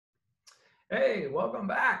Hey, welcome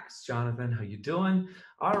back. It's Jonathan. How you doing?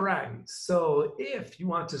 All right. So if you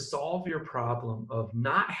want to solve your problem of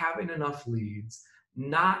not having enough leads,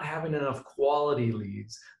 not having enough quality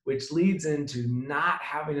leads, which leads into not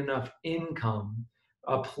having enough income,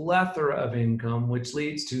 a plethora of income, which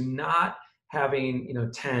leads to not having,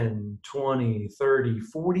 10, 20, 30,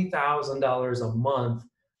 $40,000 a month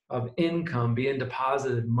of income being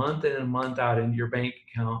deposited month in and month out into your bank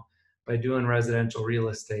account by doing residential real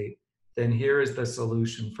estate, then here is the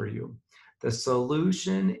solution for you. The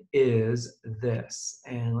solution is this.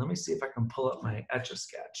 And let me see if I can pull up my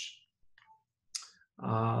Etch-a-Sketch.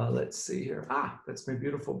 Let's see here. That's my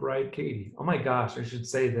beautiful bride, Katie. Oh my gosh, I should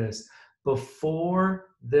say this. Before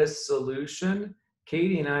this solution,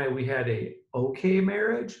 Katie and I, we had a okay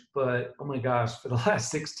marriage, but oh my gosh, for the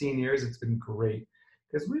last 16 years, it's been great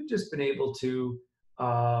because we've just been able to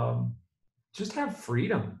just have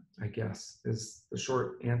freedom, I guess, is the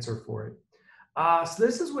short answer for it. So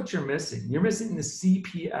this is what you're missing. You're missing the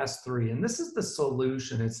CPS3, and this is the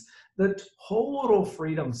solution. It's the total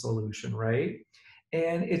freedom solution, right?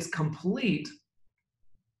 And it's complete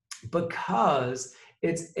because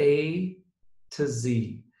it's A to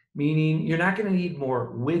Z, meaning you're not going to need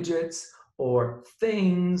more widgets or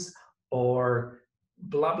things or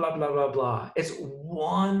blah, blah, blah, blah, blah. It's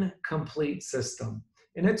one complete system.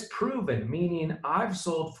 And it's proven, meaning I've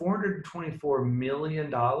sold $424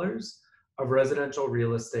 million of residential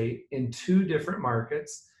real estate in 2 different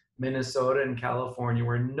markets, Minnesota and California,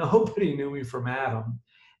 where nobody knew me from Adam.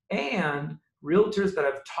 And realtors that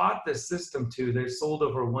I've taught this system to, they've sold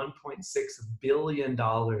over $1.6 billion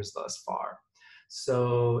thus far.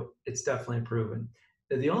 So it's definitely proven.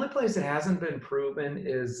 The only place it hasn't been proven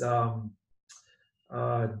is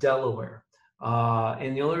Delaware.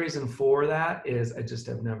 And the only reason for that is I just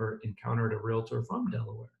have never encountered a realtor from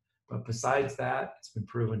Delaware. But besides that, it's been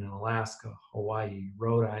proven in Alaska, Hawaii,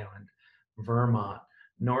 Rhode Island, Vermont,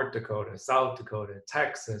 North Dakota, South Dakota,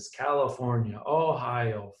 Texas, California,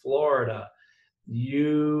 Ohio, Florida,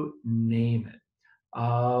 you name it.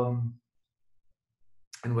 And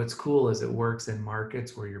what's cool is it works in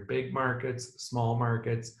markets where you're big markets, small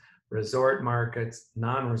markets, resort markets,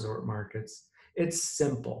 non-resort markets. It's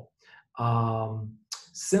simple.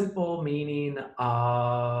 Simple meaning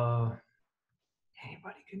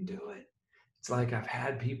anybody can do it. It's like I've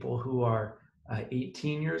had people who are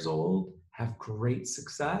 18 years old have great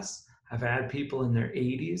success. I've had people in their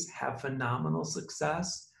 80s have phenomenal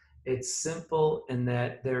success. It's simple in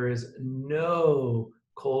that there is no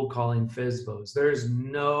cold calling FSBOs. There's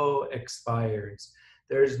no expireds.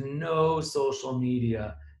 There's no social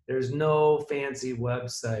media. There's no fancy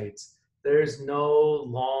websites. There's no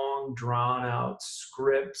long drawn out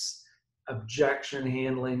scripts, objection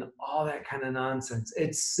handling, all that kind of nonsense.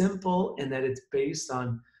 It's simple in that it's based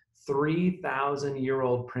on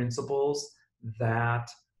 3,000-year-old principles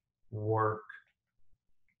that work.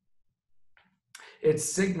 It's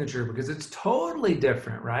signature because it's totally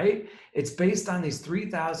different, right? It's based on these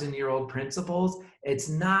 3,000-year-old principles. It's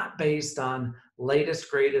not based on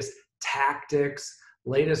latest, greatest tactics,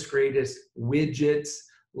 latest, greatest widgets,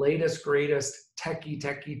 latest, greatest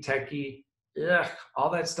techie. Ugh, all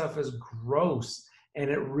that stuff is gross. And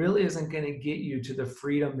it really isn't going to get you to the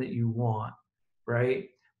freedom that you want, right?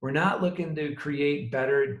 We're not looking to create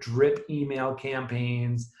better drip email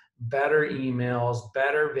campaigns, better emails,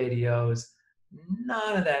 better videos.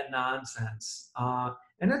 None of that nonsense.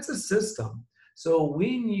 And it's a system. So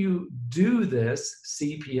when you do this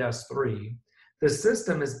CPS3, the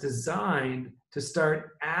system is designed to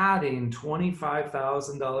start adding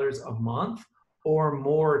 $25,000 a month or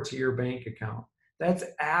more to your bank account. That's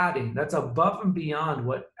adding, that's above and beyond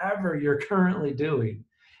whatever you're currently doing.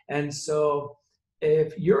 And so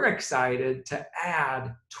if you're excited to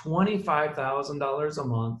add $25,000 a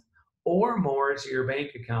month or more to your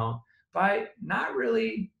bank account, by not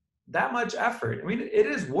really that much effort. I mean, it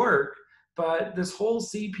is work, but this whole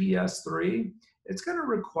CPS3, it's going to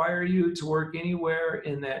require you to work anywhere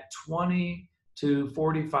in that 20 to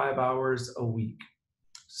 45 hours a week.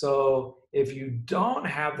 So if you don't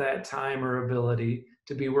have that time or ability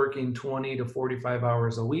to be working 20 to 45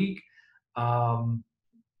 hours a week,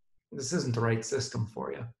 this isn't the right system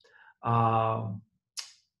for you.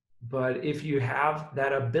 But if you have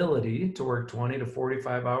that ability to work 20 to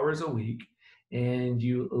 45 hours a week and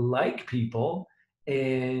you like people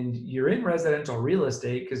and you're in residential real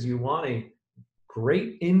estate because you want a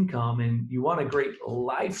great income and you want a great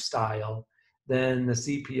lifestyle, then the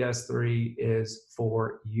CPS3 is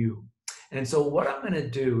for you. And so what I'm going to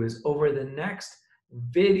do is over the next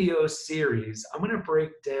video series, I'm going to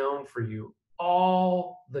break down for you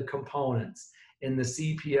all the components in the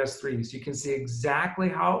CPS3. So you can see exactly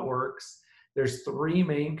how it works. There's 3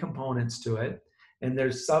 main components to it, and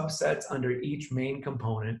there's subsets under each main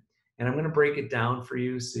component. And I'm going to break it down for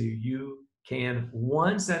you so you can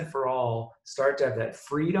once and for all start to have that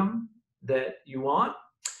freedom that you want.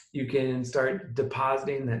 You can start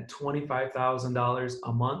depositing that $25,000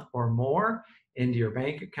 a month or more into your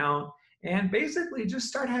bank account, and basically just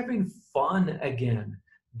start having fun again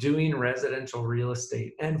doing residential real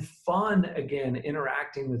estate, and fun again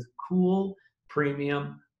interacting with cool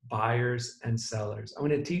premium buyers and sellers. I'm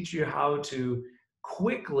going to teach you how to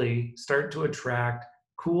quickly start to attract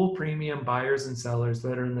cool premium buyers and sellers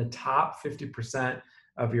that are in the top 50%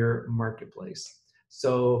 of your marketplace.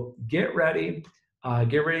 So get ready.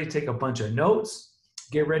 Get ready to take a bunch of notes.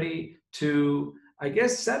 Get ready to, I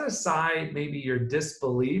guess, set aside maybe your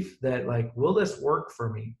disbelief that, like, will this work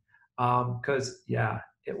for me? Because yeah,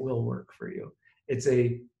 it will work for you. It's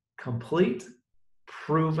a complete,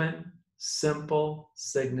 proven, simple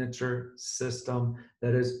signature system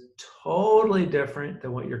that is totally different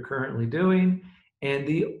than what you're currently doing. And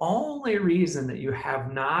the only reason that you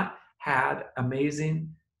have not had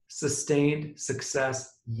amazing, sustained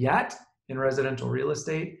success yet in residential real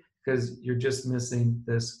estate, because you're just missing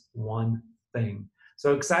this one thing.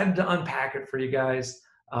 So excited to unpack it for you guys.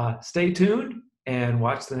 Stay tuned and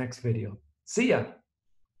watch the next video. See ya.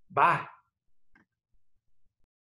 Bye.